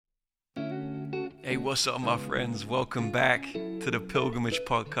Hey, what's up, my friends? Welcome back to the Pilgrimage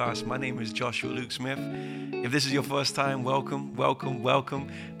Podcast. My name is Joshua Luke Smith. If this is your first time, welcome.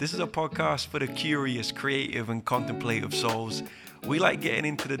 This is a podcast for the curious, creative, and contemplative souls. We like getting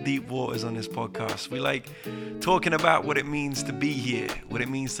into the deep waters on this podcast. We like talking about what it means to be here, what it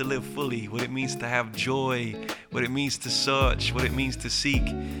means to live fully, what it means to have joy, what it means to search, what it means to seek.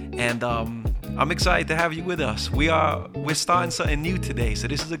 And I'm excited to have you with us. We're starting something new today, so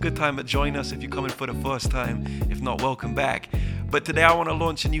this is a good time to join us if you're coming for the first time. If not, welcome back. But today I want to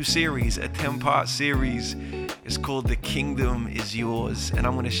launch a new series, a 10-part series. It's called The Kingdom is Yours, and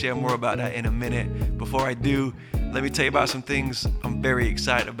I'm going to share more about that in a minute. Before I do, let me tell you about some things I'm very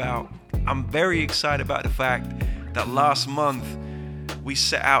excited about. I'm very excited about the fact that last month we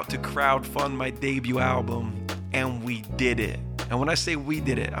set out to crowdfund my debut album, and we did it. And when I say we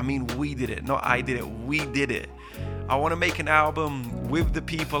did it, I mean we did it, not I did it, we did it. I want to make an album with the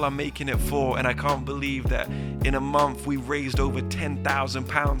people I'm making it for, and I can't believe that in a month we raised over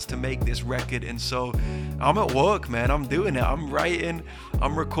 £10,000 to make this record. And so I'm at work, man. I'm doing it. I'm writing,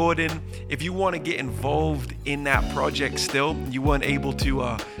 I'm recording. If you want to get involved in that project still, you weren't able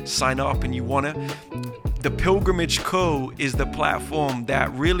to sign up and you want to, the Pilgrimage Co. is the platform that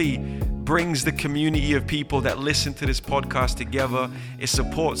really brings the community of people that listen to this podcast together. It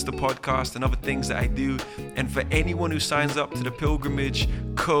supports the podcast and other things that I do. And for anyone who signs up to the Pilgrimage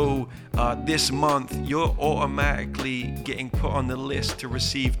Co. This month, you're automatically getting put on the list to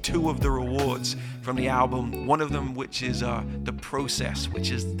receive 2 of the rewards from the album. One of them, which is the process,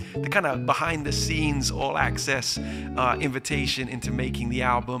 which is the kind of behind the scenes, all access invitation into making the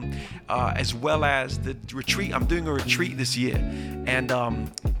album, as well as the retreat. I'm doing a retreat this year, and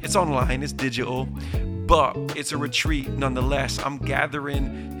it's online, it's digital, but it's a retreat nonetheless. I'm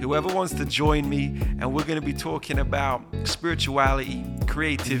gathering whoever wants to join me, and we're going to be talking about spirituality,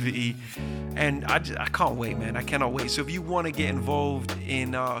 creativity, and I can't wait, man. I cannot wait. So if you want to get involved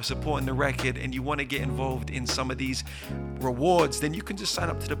in supporting the record, and you want to get involved in some of these rewards, then you can just sign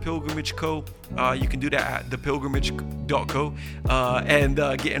up to the Pilgrimage Co. You can do that at thepilgrimage.co and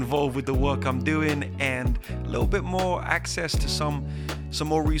get involved with the work I'm doing, and a little bit more access to some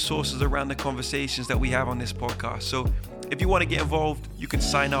more resources around the conversations that we have on this podcast. So if you want to get involved, you can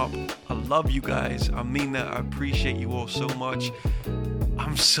sign up. I love you guys. I mean that. I appreciate you all so much.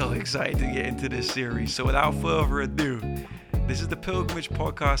 I'm so excited to get into this series. So without further ado, this is the Pilgrimage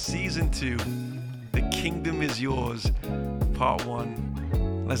Podcast Season 2. The Kingdom is Yours, Part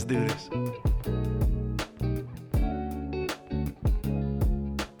 1. Let's do this.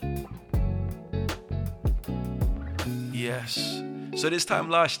 Yes. So this time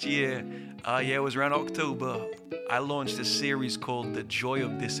last year, it was around October, I launched a series called The Joy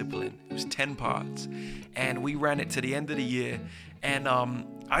of Discipline. It was 10 parts, and we ran it to the end of the year. And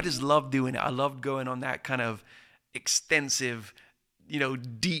I just loved doing it. I loved going on that kind of extensive,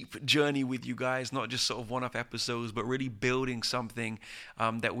 deep journey with you guys, not just sort of one-off episodes, but really building something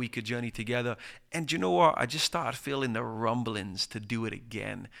that we could journey together. And you know what? I just started feeling the rumblings to do it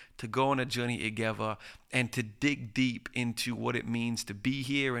again, to go on a journey together and to dig deep into what it means to be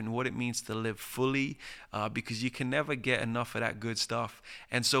here and what it means to live fully, because you can never get enough of that good stuff.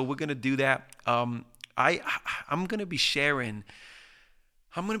 And so we're going to do that. I'm going to be sharing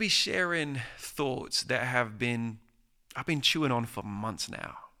thoughts that I've been chewing on for months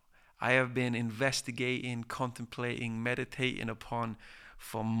now. I have been investigating, contemplating, meditating upon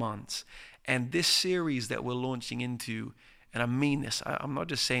for months. And this series that we're launching into, and I mean this, I'm not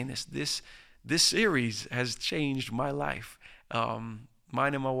just saying this series has changed my life. Mine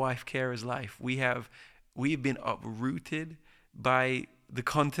and my wife Kara's life. We've been uprooted by the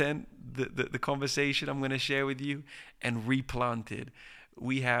content, the conversation I'm going to share with you, and replanted.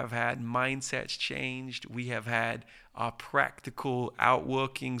 We have had mindsets changed. We have had our practical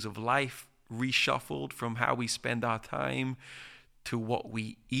outworkings of life reshuffled from how we spend our time to what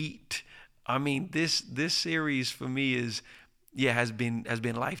we eat. I mean, this series for me has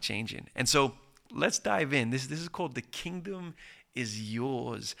been life changing. And so let's dive in. This is called The Kingdom is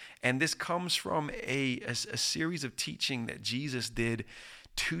Yours, and this comes from a series of teaching that Jesus did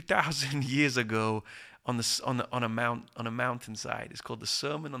 2,000 years ago on a mountainside. It's called the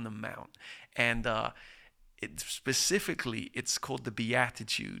Sermon on the Mount, and it's called the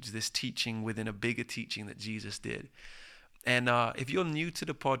Beatitudes. This teaching within a bigger teaching that Jesus did. And if you're new to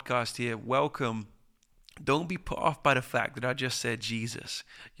the podcast here, welcome. Don't be put off by the fact that I just said Jesus.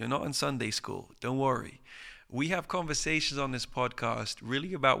 You're not in Sunday school. Don't worry. We have conversations on this podcast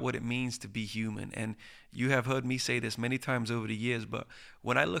really about what it means to be human. And you have heard me say this many times over the years, but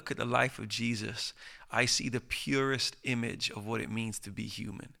when I look at the life of Jesus, I see the purest image of what it means to be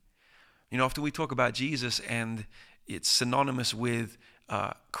human. Often we talk about Jesus and it's synonymous with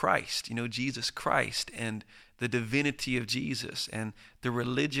Christ, Jesus Christ and the divinity of Jesus and the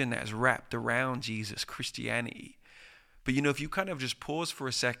religion that's wrapped around Jesus, Christianity. But if you kind of just pause for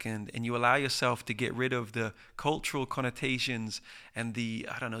a second and you allow yourself to get rid of the cultural connotations and the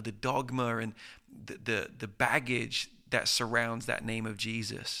dogma and the baggage that surrounds that name of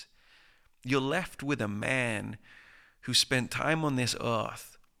Jesus, you're left with a man who spent time on this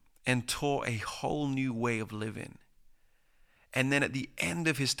earth and taught a whole new way of living. And then at the end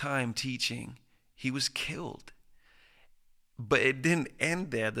of his time teaching, he was killed. But it didn't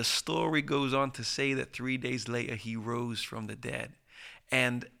end there. The story goes on to say that 3 days later, he rose from the dead.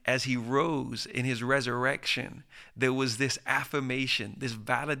 And as he rose in his resurrection, there was this affirmation, this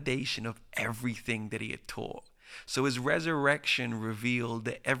validation of everything that he had taught. So his resurrection revealed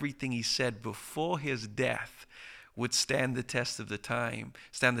that everything he said before his death would stand the test of time,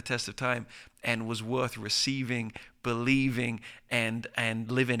 and was worth receiving, believing, and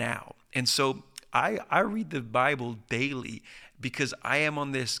living out. And so I read the Bible daily because I am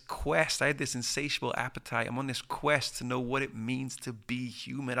on this quest. I have this insatiable appetite. I'm on this quest to know what it means to be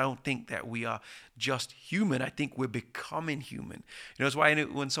human. I don't think that we are just human. I think we're becoming human. That's why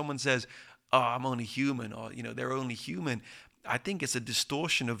when someone says, "Oh, I'm only human," or they're only human, I think it's a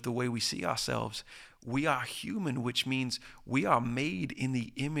distortion of the way we see ourselves. We are human, which means we are made in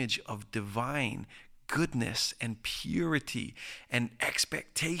the image of divine goodness and purity and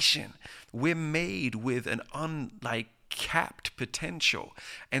expectation. We're made with an capped potential.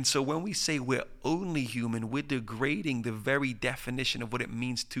 And so when we say we're only human, we're degrading the very definition of what it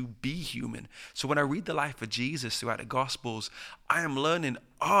means to be human. So when I read the life of Jesus throughout the Gospels, I am learning,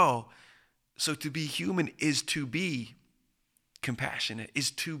 so to be human is to be compassionate, is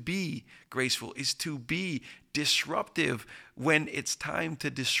to be graceful, is to be disruptive when it's time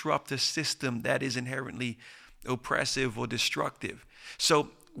to disrupt a system that is inherently oppressive or destructive. So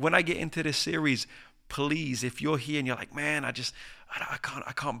when I get into this series, please, if you're here and you're like, man, I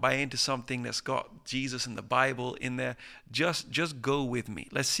can't buy into something that's got Jesus and the Bible in there, just go with me.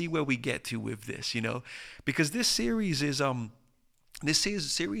 Let's see where we get to with this, because this series is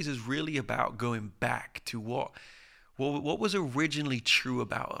really about going back to what was originally true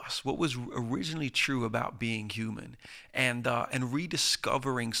about us, what was originally true about being human, and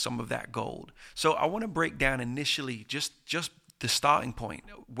rediscovering some of that gold. So I want to break down initially just the starting point.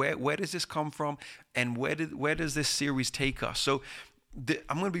 Where does this come from, and where does this series take us? So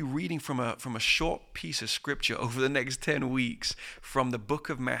I'm going to be reading from a short piece of scripture over the next 10 weeks from the book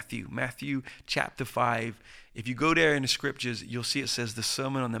of Matthew chapter 5. If you go there in the scriptures, you'll see it says the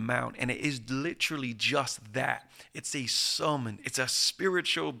Sermon on the Mount, and it is literally just that. It's a sermon. It's a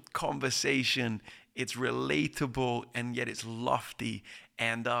spiritual conversation. It's relatable, and yet it's lofty.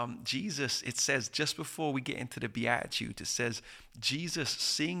 And Jesus, it says just before we get into the Beatitudes, it says, Jesus,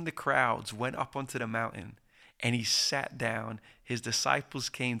 seeing the crowds, went up onto the mountain, and he sat down. His disciples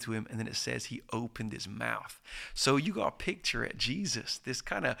came to him, and then it says he opened his mouth. So you got to picture it. Jesus, this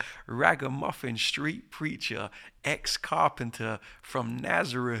kind of ragamuffin street preacher, ex-carpenter from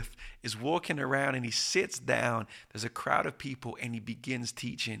Nazareth, is walking around, and he sits down. There's a crowd of people, and he begins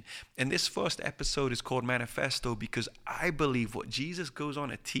teaching. And this first episode is called Manifesto because I believe what Jesus goes on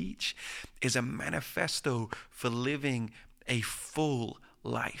to teach is a manifesto for living a full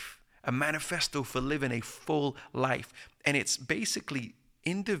life. A manifesto for living a full life. And it's basically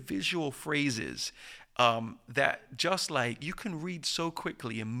individual phrases that just like you can read so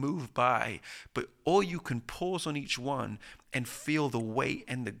quickly and move by, or you can pause on each one and feel the weight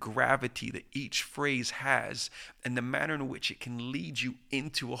and the gravity that each phrase has and the manner in which it can lead you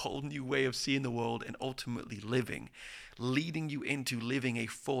into a whole new way of seeing the world and ultimately leading you into living a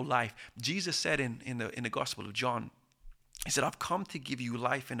full life. Jesus said in the Gospel of John, he said, I've come to give you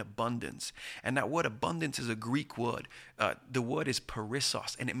life in abundance. And that word abundance is a Greek word. The word is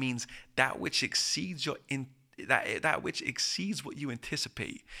perissos, and it means that which exceeds that which exceeds what you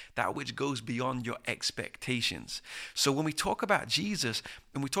anticipate, that which goes beyond your expectations. So when we talk about Jesus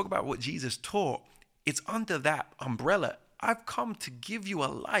and we talk about what Jesus taught, it's under that umbrella. I've come to give you a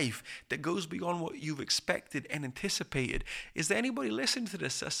life that goes beyond what you've expected and anticipated. Is there anybody listening to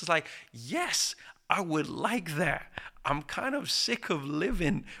this that's like, yes, I would like that. I'm kind of sick of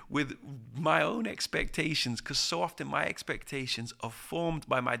living with my own expectations because so often my expectations are formed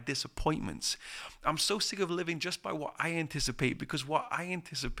by my disappointments. I'm so sick of living just by what I anticipate because what I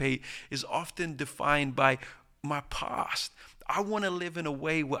anticipate is often defined by my past. I want to live in a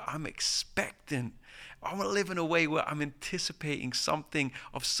way where I'm expectant. I want to live in a way where I'm anticipating something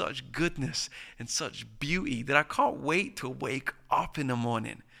of such goodness and such beauty that I can't wait to wake up in the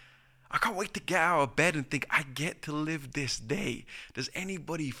morning. I can't wait to get out of bed and think I get to live this day. Does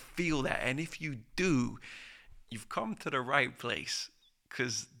anybody feel that? And if you do, you've come to the right place,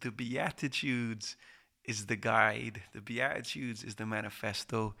 because the Beatitudes is the guide. The Beatitudes is the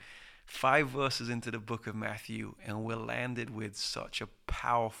manifesto. 5 verses into the book of Matthew, and we're landed with such a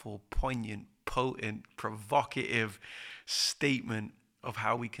powerful, poignant, potent, provocative statement of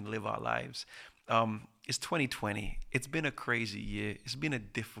how we can live our lives. It's 2020. It's been a crazy year. It's been a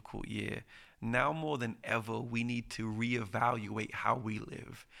difficult year. Now more than ever, we need to reevaluate how we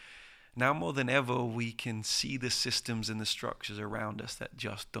live. Now more than ever, we can see the systems and the structures around us that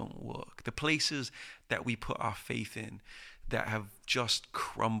just don't work. The places that we put our faith in that have just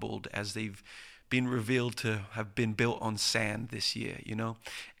crumbled as they've been revealed to have been built on sand this year, you know?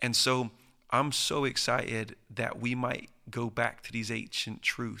 And so I'm so excited that we might go back to these ancient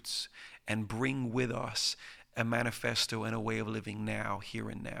truths and bring with us a manifesto and a way of living now, here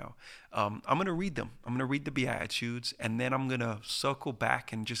and now. I'm going to read them. I'm going to read the Beatitudes, and then I'm going to circle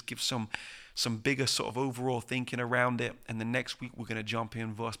back and just give some bigger sort of overall thinking around it. And the next week we're going to jump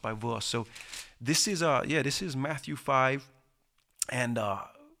in verse by verse. So this is Matthew 5, and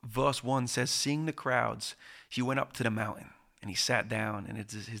verse 1 says, "Seeing the crowds, he went up to the mountain, and he sat down, and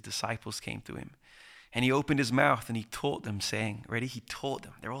his disciples came to him. And he opened his mouth and he taught them, saying," ready? He taught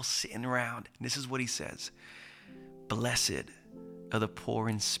them. They're all sitting around. And this is what he says: "Blessed are the poor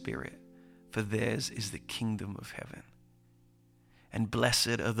in spirit, for theirs is the kingdom of heaven. And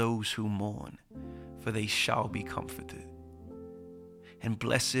blessed are those who mourn, for they shall be comforted. And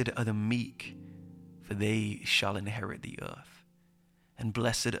blessed are the meek, for they shall inherit the earth. And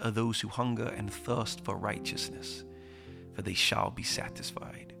blessed are those who hunger and thirst for righteousness, for they shall be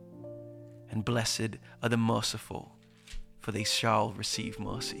satisfied. And blessed are the merciful, for they shall receive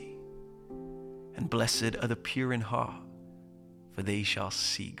mercy. And blessed are the pure in heart, for they shall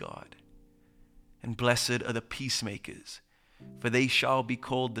see God. And blessed are the peacemakers, for they shall be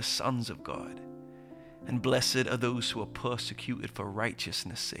called the sons of God. And blessed are those who are persecuted for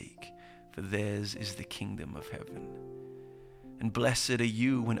righteousness' sake, for theirs is the kingdom of heaven. And blessed are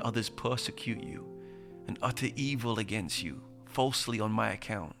you when others persecute you and utter evil against you falsely on my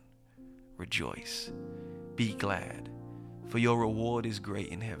account. Rejoice, be glad, for your reward is great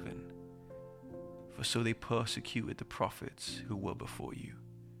in heaven. For so they persecuted the prophets who were before you."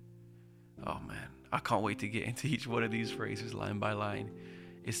 Oh man, I can't wait to get into each one of these phrases line by line.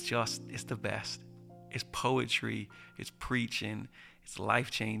 It's the best. It's poetry, it's preaching, it's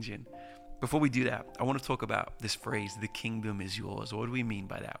life-changing. Before we do that, I want to talk about this phrase, "the kingdom is yours." What do we mean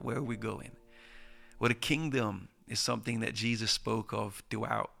by that? Where are we going? Well, the kingdom is something that Jesus spoke of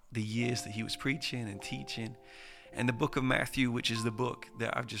throughout the years that he was preaching and teaching. And the book of Matthew, which is the book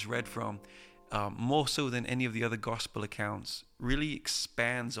that I've just read from, more so than any of the other gospel accounts, really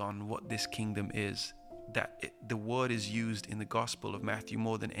expands on what this kingdom is. The word is used in the gospel of Matthew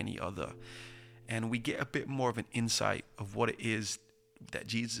more than any other. And we get a bit more of an insight of what it is that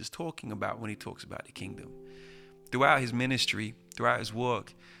Jesus is talking about when he talks about the kingdom. Throughout his ministry, throughout his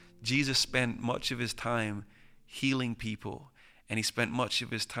work, Jesus spent much of his time healing people. And he spent much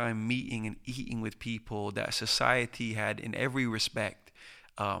of his time meeting and eating with people that society had, in every respect,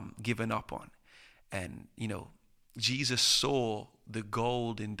 given up on. And, Jesus saw the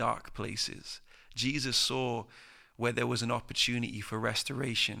gold in dark places. Jesus saw where there was an opportunity for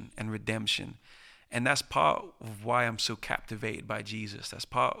restoration and redemption. And that's part of why I'm so captivated by Jesus. That's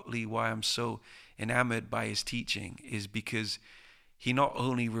partly why I'm so enamored by his teaching, is because he not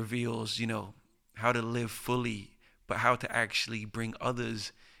only reveals, how to live fully, but how to actually bring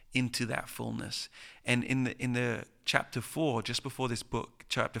others into that fullness. And in the chapter 4, just before this book,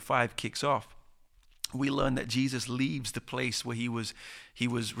 chapter 5 kicks off, we learn that Jesus leaves the place where he was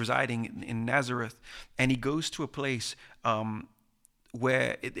residing in Nazareth, and he goes to a place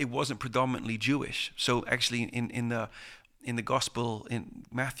where it wasn't predominantly Jewish. So actually in the gospel in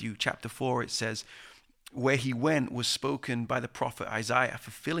Matthew chapter 4, it says, where he went was spoken by the prophet Isaiah,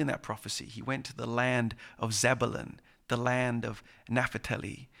 fulfilling that prophecy. He went to the land of Zebulun, the land of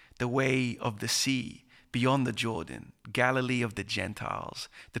Naphtali, the way of the sea, beyond the Jordan, Galilee of the Gentiles.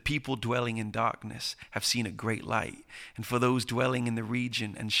 The people dwelling in darkness have seen a great light. And for those dwelling in the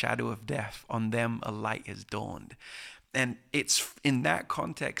region and shadow of death, on them a light has dawned. And it's in that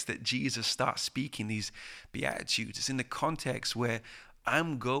context that Jesus starts speaking these Beatitudes. It's in the context where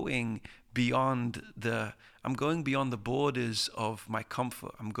I'm going beyond the borders of my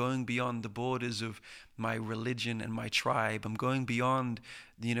comfort. I'm going beyond the borders of my religion and my tribe. I'm going beyond,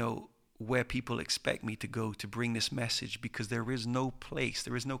 where people expect me to go to bring this message, because there is no place,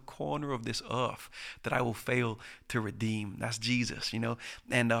 there is no corner of this earth that I will fail to redeem. That's Jesus,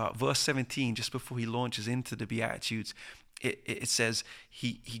 And verse 17, just before he launches into the Beatitudes, it says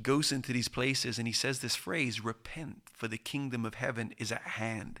he goes into these places and he says this phrase, repent, for the kingdom of heaven is at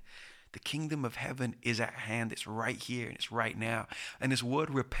hand. The kingdom of heaven is at hand. It's right here and it's right now. And this word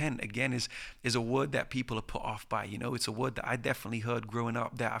repent, again, is a word that people are put off by. It's a word that I definitely heard growing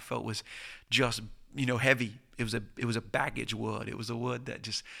up that I felt was just, heavy. It was a baggage word. It was a word that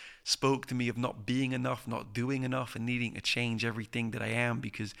just spoke to me of not being enough, not doing enough, and needing to change everything that I am,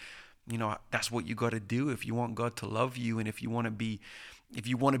 because, that's what you got to do if you want God to love you. And if you want to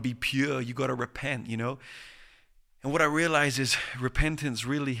be pure, you got to repent, And what I realize is repentance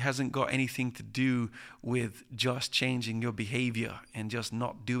really hasn't got anything to do with just changing your behavior and just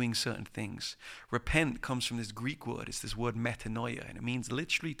not doing certain things. Repent comes from this Greek word. It's this word metanoia, and it means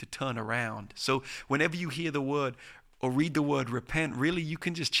literally to turn around. So whenever you hear the word or read the word repent, really you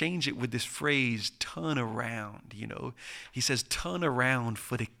can just change it with this phrase, turn around, He says, turn around,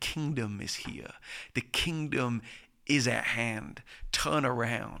 for the kingdom is here. The kingdom is at hand. Turn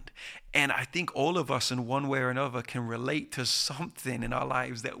around. And I think all of us in one way or another can relate to something in our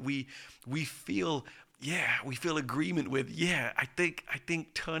lives that we feel agreement with. Yeah, I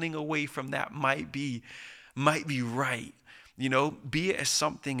think turning away from that might be right. Be it as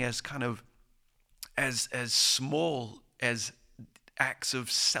something as kind of as small as acts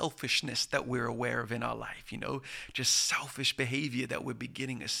of selfishness that we're aware of in our life, just selfish behavior that we're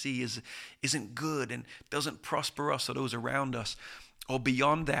beginning to see isn't good and doesn't prosper us or those around us. Or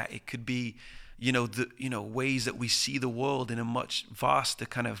beyond that, it could be, ways that we see the world in a much vaster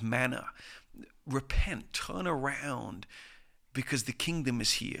kind of manner. Repent, turn around, because the kingdom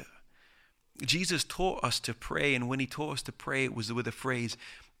is here. Jesus taught us to pray, and when he taught us to pray, it was with the phrase,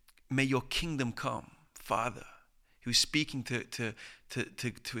 may your kingdom come, Father. He was speaking to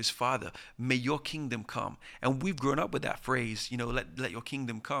his Father. May your kingdom come. And we've grown up with that phrase, let your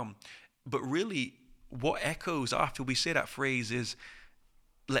kingdom come. But really, what echoes after we say that phrase is,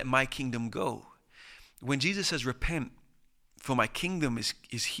 let my kingdom go. When Jesus says, repent, for my kingdom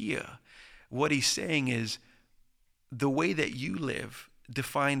is here, what he's saying is, the way that you live,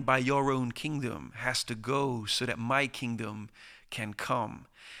 defined by your own kingdom, has to go so that my kingdom can come.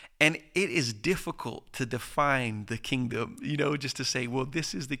 And it is difficult to define the kingdom, just to say, well,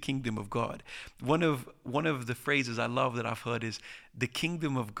 this is the kingdom of God. One of the phrases I love that I've heard is, the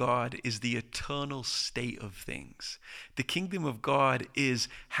kingdom of God is the eternal state of things. The kingdom of God is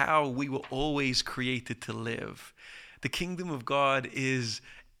how we were always created to live. The kingdom of God is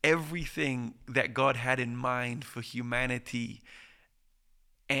everything that God had in mind for humanity,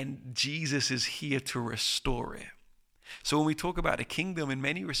 and Jesus is here to restore it. So when we talk about the kingdom, in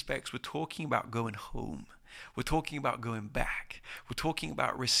many respects, we're talking about going home. We're talking about going back. We're talking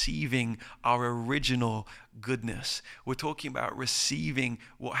about receiving our original goodness. We're talking about receiving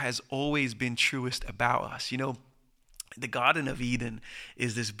what has always been truest about us. The Garden of Eden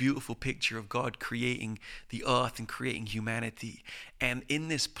is this beautiful picture of God creating the earth and creating humanity. And in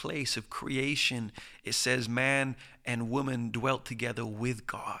this place of creation, it says man and woman dwelt together with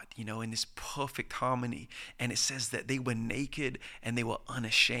God, in this perfect harmony. And it says that they were naked and they were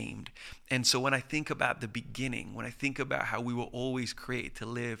unashamed. And so when I think about the beginning, when I think about how we were always created to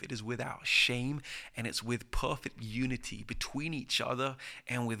live, it is without shame, and it's with perfect unity between each other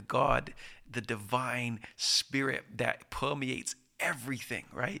and with God, the divine spirit that permeates everything,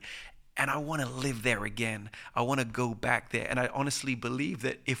 right? And I want to live there again. I want to go back there. And I honestly believe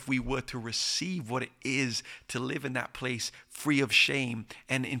that if we were to receive what it is to live in that place free of shame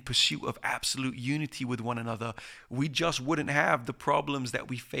and in pursuit of absolute unity with one another, we just wouldn't have the problems that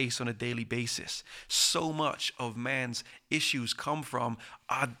we face on a daily basis. So much of man's issues come from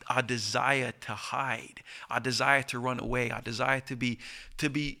our desire to hide, our desire to run away, our desire to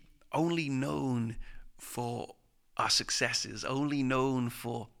be only known for our successes, only known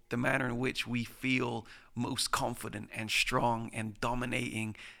for the manner in which we feel most confident and strong and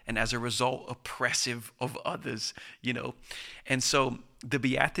dominating, and as a result, oppressive of others, And so the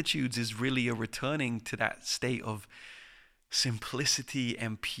Beatitudes is really a returning to that state of simplicity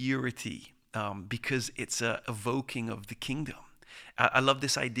and purity, because it's a evoking of the kingdom. I love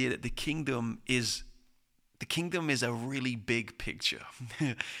this idea that the kingdom is a really big picture.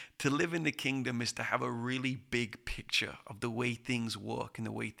 To live in the kingdom is to have a really big picture of the way things work and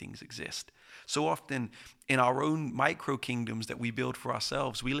the way things exist. So often in our own micro kingdoms that we build for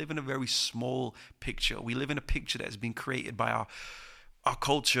ourselves, we live in a very small picture. We live in a picture that has been created by our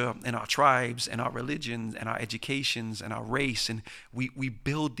culture and our tribes and our religions and our educations and our race, and we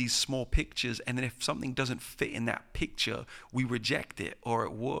build these small pictures, and then if something doesn't fit in that picture, we reject it, or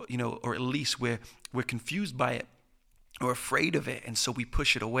or at least we're confused by it or afraid of it, and so we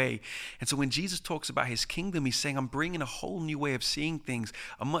push it away. And so when Jesus talks about his kingdom, he's saying, I'm bringing a whole new way of seeing things,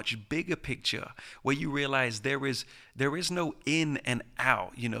 a much bigger picture, where you realize there is no in and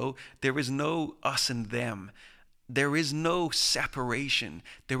out. There is no us and them. There is no separation.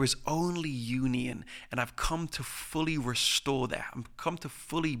 There is only union. And I've come to fully restore that. I've come to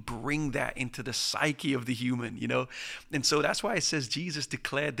fully bring that into the psyche of the human, And so that's why it says Jesus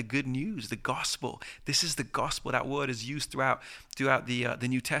declared the good news, the gospel. This is the gospel. That word is used throughout the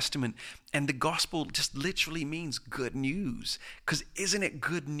New Testament. And the gospel just literally means good news. Because isn't it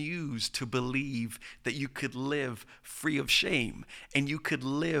good news to believe that you could live free of shame and you could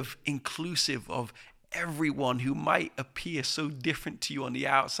live inclusive of everyone who might appear so different to you on the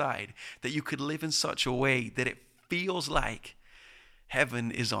outside, that you could live in such a way that it feels like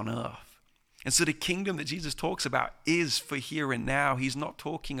heaven is on earth. And so the kingdom that Jesus talks about is for here and now. He's not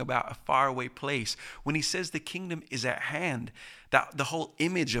talking about a faraway place. When he says the kingdom is at hand, that the whole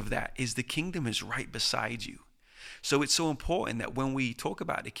image of that is the kingdom is right beside you. So it's so important that when we talk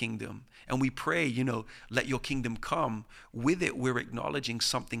about the kingdom and we pray, let your kingdom come, with it we're acknowledging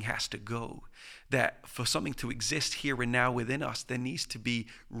something has to go. That for something to exist here and now within us, there needs to be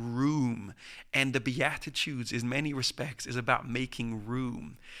room. And the Beatitudes, in many respects, is about making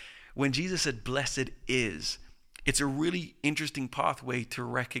room. When Jesus said, blessed is, it's a really interesting pathway to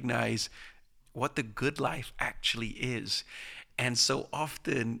recognize what the good life actually is. And so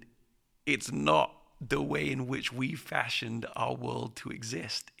often, it's not the way in which we fashioned our world to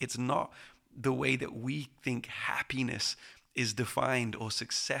exist. It's not the way that we think happiness is defined or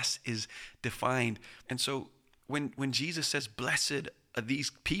success is defined. And so when Jesus says, blessed are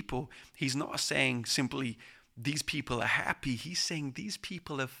these people, he's not saying simply these people are happy. He's saying these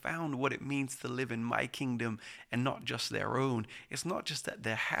people have found what it means to live in my kingdom and not just their own. It's not just that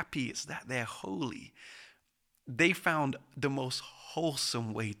they're happy, it's that they're holy. They found the most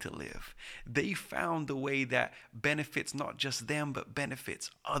wholesome way to live. They found the way that benefits not just them, but benefits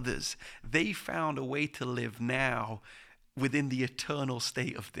others. They found a way to live now within the eternal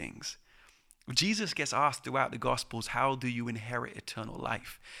state of things. Jesus gets asked throughout the Gospels, how do you inherit eternal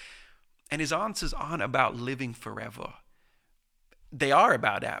life? And his answers aren't about living forever. They are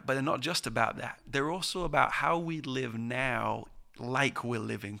about that, but they're not just about that. They're also about how we live now like we're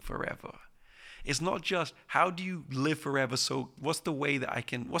living forever. It's not just how do you live forever, so what's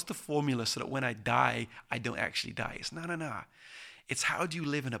the formula so that when I die, I don't actually die? It's no. It's how do you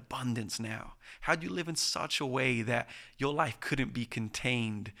live in abundance now? How do you live in such a way that your life couldn't be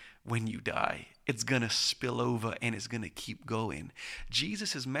contained when you die? It's going to spill over and it's going to keep going.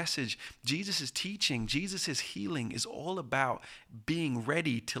 Jesus' message, Jesus' teaching, Jesus' healing is all about being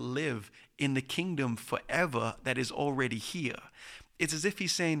ready to live in the kingdom forever that is already here. It's as if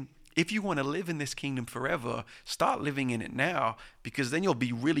he's saying, if you want to live in this kingdom forever, start living in it now, because then you'll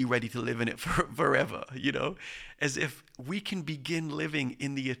be really ready to live in it forever, As if we can begin living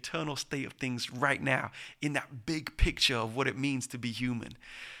in the eternal state of things right now, in that big picture of what it means to be human.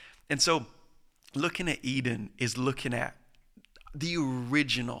 And so looking at Eden is looking at the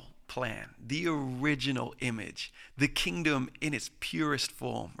original plan, the original image, the kingdom in its purest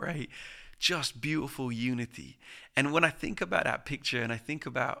form, right? Just beautiful unity. And when I think about that picture and I think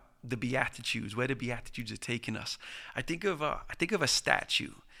about the Beatitudes, where the Beatitudes are taking us, I think of a statue.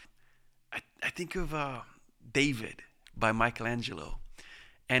 I think of David by Michelangelo.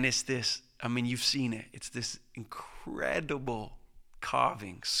 And it's this, you've seen it. It's this incredible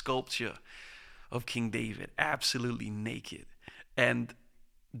carving, sculpture of King David, absolutely naked. And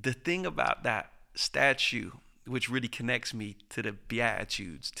the thing about that statue, which really connects me to the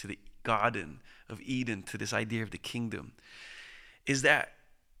Beatitudes, to the Garden of Eden, to this idea of the kingdom, is that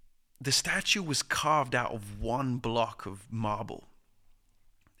the statue was carved out of one block of marble.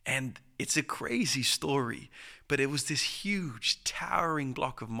 And it's a crazy story, but it was this huge, towering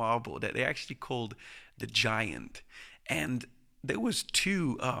block of marble that they actually called the Giant. And there was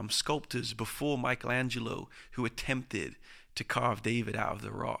two sculptors before Michelangelo who attempted to carve David out of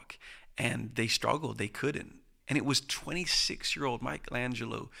the rock. And they struggled, they couldn't. And it was 26-year-old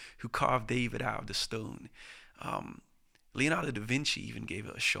Michelangelo who carved David out of the stone. Leonardo da Vinci even gave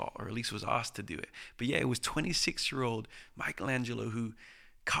it a shot, or at least was asked to do it. But yeah, it was 26-year-old Michelangelo who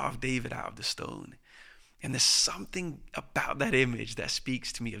carved David out of the stone. And there's something about that image that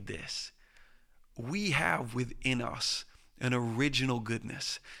speaks to me of this. We have within us an original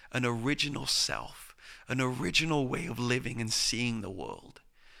goodness, an original self, an original way of living and seeing the world.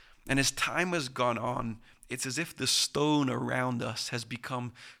 And as time has gone on, it's as if the stone around us has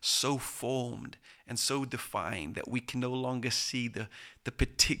become so formed and so defined that we can no longer see the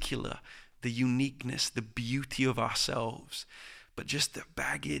particular, the uniqueness, the beauty of ourselves, but just the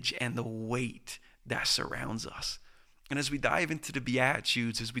baggage and the weight that surrounds us. And as we dive into the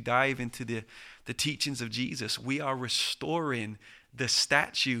Beatitudes, as we dive into the teachings of Jesus, we are restoring the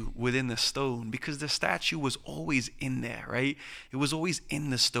statue within the stone, because the statue was always in there, right? It was always in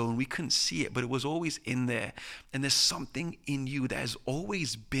the stone. We couldn't see it, but it was always in there. And there's something in you that has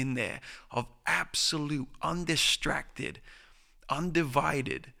always been there, of absolute, undistracted,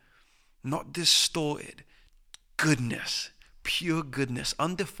 undivided, not distorted goodness, pure goodness,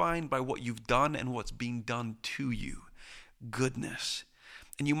 undefined by what you've done and what's being done to you. Goodness.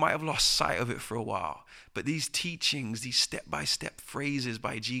 And you might have lost sight of it for a while, but these teachings, these step-by-step phrases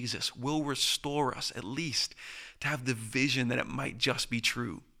by Jesus will restore us, at least to have the vision that it might just be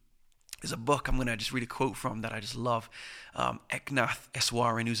true. There's a book I'm going to just read a quote from that I just love. Eknath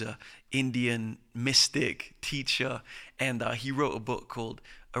Eswaran, who's an Indian mystic teacher, and he wrote a book called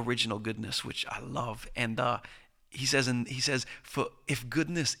Original Goodness, which I love. And he says, for if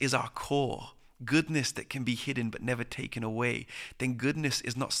goodness is our core, goodness that can be hidden but never taken away, then goodness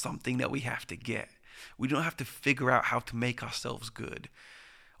is not something that we have to get. We don't have to figure out how to make ourselves good.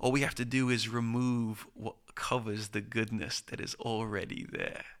 All we have to do is remove what covers the goodness that is already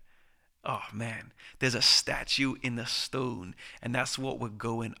there. Oh man, there's a statue in the stone, and that's what we're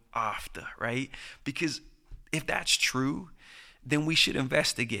going after, right? Because if that's true, then we should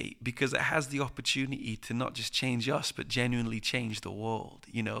investigate, because it has the opportunity to not just change us, but genuinely change the world,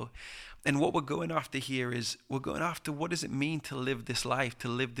 you know? And what we're going after here is, we're going after, what does it mean to live this life, to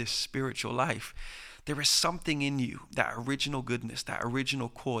live this spiritual life? There is something in you, that original goodness, that original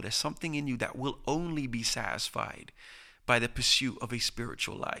core, there's something in you that will only be satisfied by the pursuit of a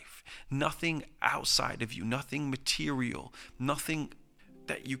spiritual life. Nothing outside of you, nothing material, nothing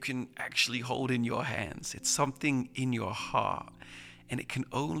that you can actually hold in your hands. It's something in your heart, and it can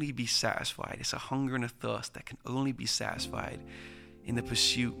only be satisfied. It's a hunger and a thirst that can only be satisfied in the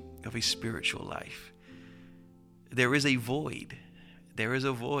pursuit of a spiritual life. There is a void. There is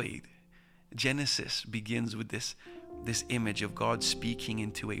a void. Genesis begins with this image of God speaking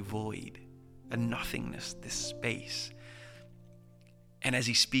into a void, a nothingness, this space. And as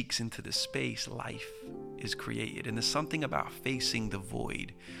he speaks into the space, life is created. And there's something about facing the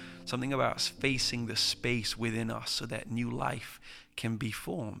void, something about facing the space within us so that new life can be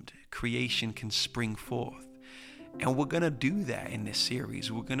formed, creation can spring forth. And we're going to do that in this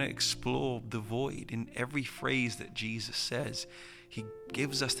series. We're going to explore the void. In every phrase that Jesus says, he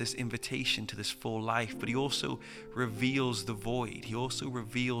gives us this invitation to this full life, but he also reveals the void. He also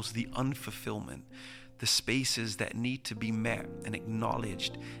reveals the unfulfillment, the spaces that need to be met and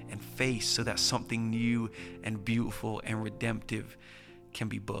acknowledged and faced so that something new and beautiful and redemptive can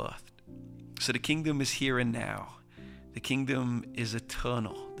be birthed. So the kingdom is here and now. The kingdom is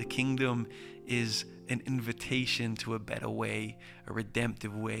eternal. The kingdom is an invitation to a better way, a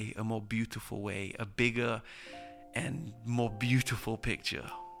redemptive way, a more beautiful way, a bigger and more beautiful picture.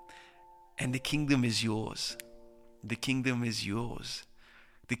 And the kingdom is yours. The kingdom is yours.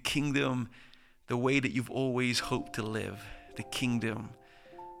 The kingdom, the way that you've always hoped to live. The kingdom,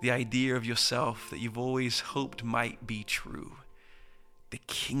 the idea of yourself that you've always hoped might be true. The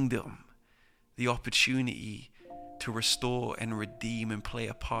kingdom, the opportunity to restore and redeem and play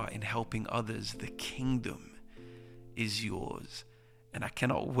a part in helping others. The kingdom is yours. And I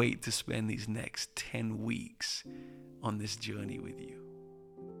cannot wait to spend these next 10 weeks on this journey with you.